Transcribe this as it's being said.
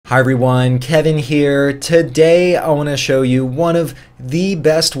Hi everyone, Kevin here. Today I want to show you one of the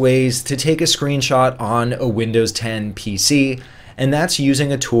best ways to take a screenshot on a Windows 10 PC, and that's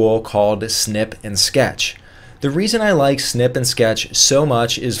using a tool called Snip Sketch. The reason I like Snip Sketch so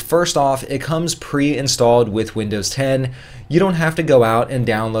much is, first off, it comes pre-installed with Windows 10. You don't have to go out and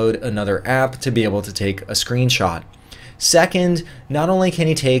download another app to be able to take a screenshot. Second, not only can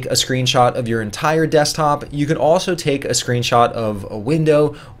you take a screenshot of your entire desktop, you can also take a screenshot of a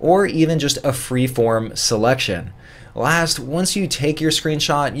window or even just a free-form selection. Last, once you take your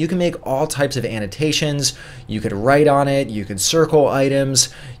screenshot, you can make all types of annotations. You could write on it, you can circle items,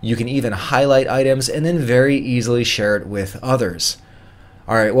 you can even highlight items, and then very easily share it with others.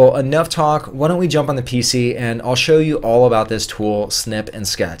 Alright, well, enough talk. Why don't we jump on the PC and I'll show you all about this tool, Snip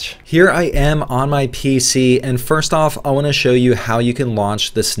Sketch. Here I am on my PC, and first off, I want to show you how you can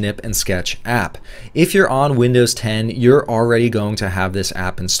launch the Snip Sketch app. If you're on Windows 10, you're already going to have this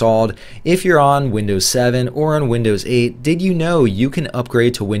app installed. If you're on Windows 7 or on Windows 8, did you know you can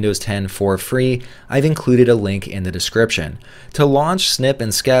upgrade to Windows 10 for free? I've included a link in the description. To launch Snip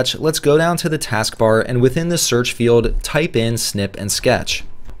Sketch, let's go down to the taskbar and within the search field, type in Snip Sketch.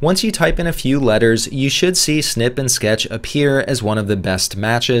 Once you type in a few letters, you should see Snip Sketch appear as one of the best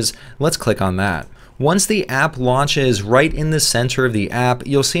matches. Let's click on that. Once the app launches, right in the center of the app,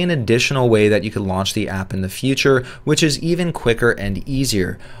 you'll see an additional way that you could launch the app in the future, which is even quicker and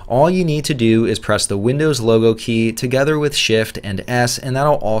easier. All you need to do is press the Windows logo key together with Shift and S, and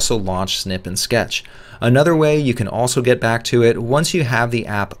that'll also launch Snip Sketch. Another way you can also get back to it, once you have the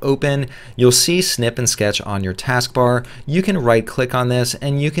app open, you'll see Snip Sketch on your taskbar. You can right click on this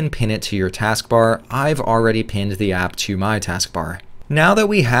and you can pin it to your taskbar. I've already pinned the app to my taskbar. Now that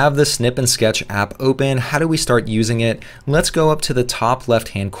we have the Snip Sketch app open, how do we start using it? Let's go up to the top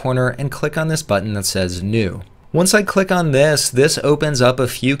left-hand corner and click on this button that says New. Once I click on this opens up a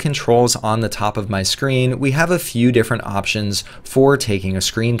few controls on the top of my screen. We have a few different options for taking a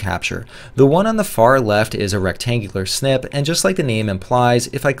screen capture. The one on the far left is a rectangular snip, and just like the name implies,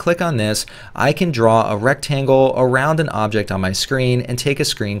 if I click on this, I can draw a rectangle around an object on my screen and take a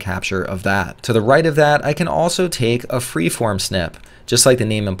screen capture of that. To the right of that, I can also take a freeform snip. Just like the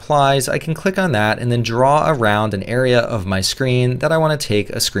name implies, I can click on that and then draw around an area of my screen that I want to take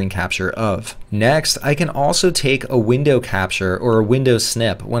a screen capture of. Next, I can also take a window capture or a window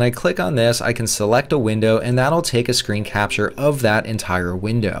snip. When I click on this, I can select a window and that'll take a screen capture of that entire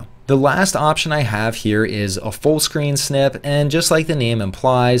window. The last option I have here is a full screen snip, and just like the name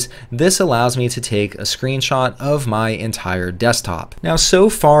implies, this allows me to take a screenshot of my entire desktop. Now, so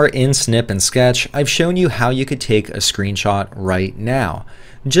far in Snip Sketch, I've shown you how you could take a screenshot right now.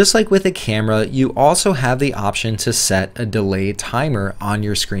 Just like with a camera, you also have the option to set a delay timer on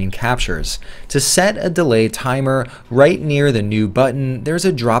your screen captures. To set a delay timer, right near the New button, there's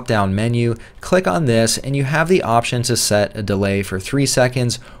a drop-down menu. Click on this and you have the option to set a delay for 3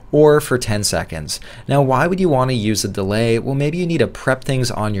 seconds or for 10 seconds. Now, why would you want to use a delay? Well, maybe you need to prep things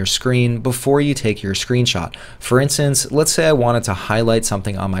on your screen before you take your screenshot. For instance, let's say I wanted to highlight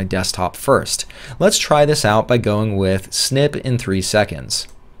something on my desktop first. Let's try this out by going with snip in 3 seconds.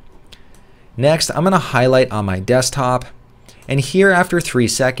 Next, I'm going to highlight on my desktop. And here after 3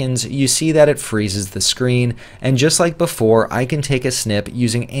 seconds, you see that it freezes the screen. And just like before, I can take a snip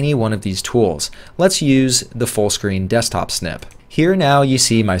using any one of these tools. Let's use the full screen desktop snip. Here now you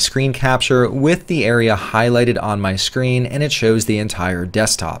see my screen capture with the area highlighted on my screen, and it shows the entire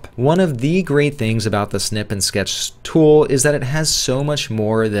desktop. One of the great things about the Snip Sketch tool is that it has so much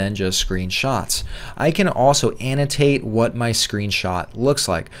more than just screenshots. I can also annotate what my screenshot looks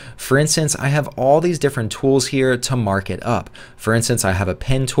like. For instance, I have all these different tools here to mark it up. For instance, I have a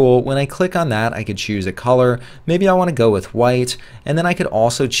pen tool. When I click on that, I could choose a color. Maybe I want to go with white, and then I could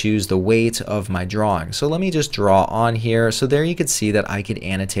also choose the weight of my drawing. So let me just draw on here. So there you could see that I could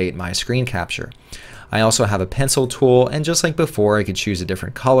annotate my screen capture. I also have a pencil tool, and just like before, I could choose a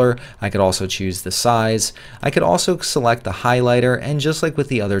different color. I could also choose the size. I could also select the highlighter, and just like with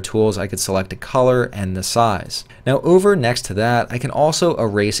the other tools, I could select a color and the size. Now over next to that, I can also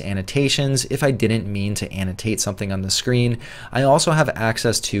erase annotations if I didn't mean to annotate something on the screen. I also have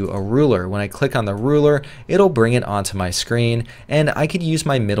access to a ruler. When I click on the ruler, it'll bring it onto my screen, and I could use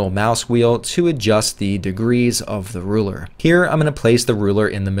my middle mouse wheel to adjust the degrees of the ruler. Here, I'm going to place the ruler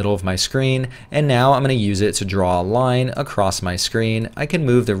in the middle of my screen, and now I'm going to use it to draw a line across my screen. I can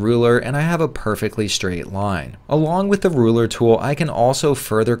move the ruler and I have a perfectly straight line. Along with the ruler tool, I can also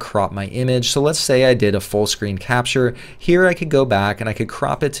further crop my image. So let's say I did a full screen capture. Here I could go back and I could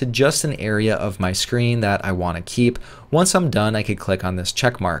crop it to just an area of my screen that I want to keep. Once I'm done, I could click on this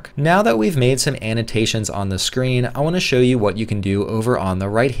check mark. Now that we've made some annotations on the screen, I want to show you what you can do over on the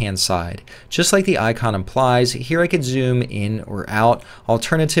right hand side. Just like the icon implies, here I could zoom in or out.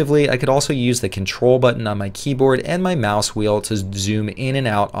 Alternatively, I could also use the control button on my keyboard and my mouse wheel to zoom in and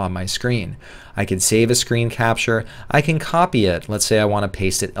out on my screen. I could save a screen capture. I can copy it. Let's say I want to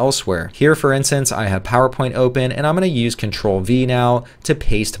paste it elsewhere. Here, for instance, I have PowerPoint open and I'm going to use Control V now to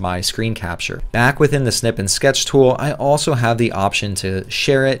paste my screen capture. Back within the Snip and Sketch tool, I also have the option to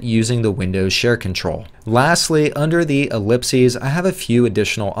share it using the Windows Share control. Lastly, under the ellipses, I have a few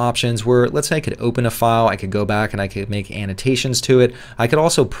additional options where, let's say I could open a file, I could go back and I could make annotations to it. I could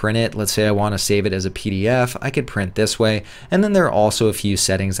also print it. Let's say I want to save it as a PDF. I could print this way. And then there are also a few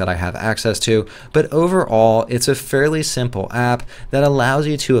settings that I have access to. But overall, it's a fairly simple app that allows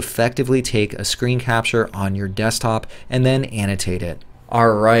you to effectively take a screen capture on your desktop and then annotate it.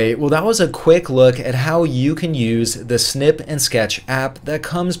 Alright, well that was a quick look at how you can use the Snip and Sketch app that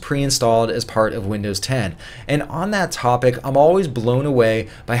comes pre-installed as part of Windows 10. And on that topic, I'm always blown away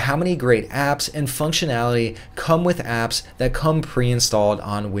by how many great apps and functionality come with apps that come pre-installed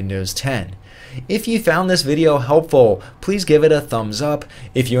on Windows 10. If you found this video helpful, please give it a thumbs up.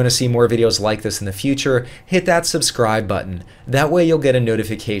 If you want to see more videos like this in the future, hit that subscribe button. That way you'll get a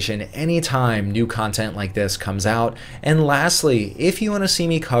notification anytime new content like this comes out. And lastly, if you want to see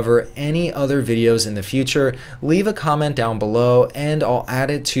me cover any other videos in the future, leave a comment down below and I'll add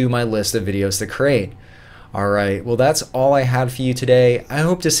it to my list of videos to create. Alright, well that's all I had for you today. I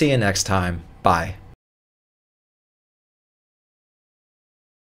hope to see you next time. Bye.